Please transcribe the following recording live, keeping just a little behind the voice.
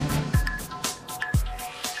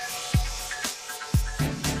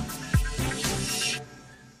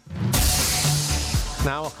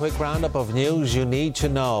Now, a quick roundup of news you need to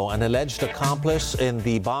know. An alleged accomplice in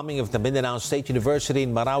the bombing of the Mindanao State University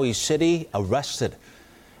in Marawi City arrested.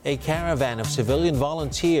 A caravan of civilian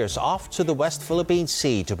volunteers off to the West Philippine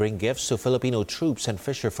Sea to bring gifts to Filipino troops and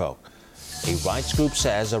fisherfolk. A rights group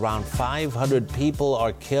says around 500 people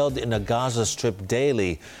are killed in the Gaza Strip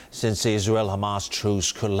daily since the Israel-Hamas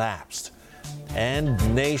truce collapsed. And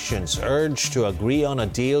nations urged to agree on a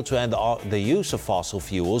deal to end the use of fossil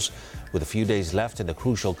fuels with a few days left in the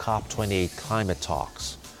crucial COP28 climate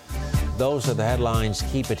talks. Those are the headlines.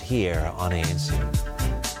 Keep it here on ANC.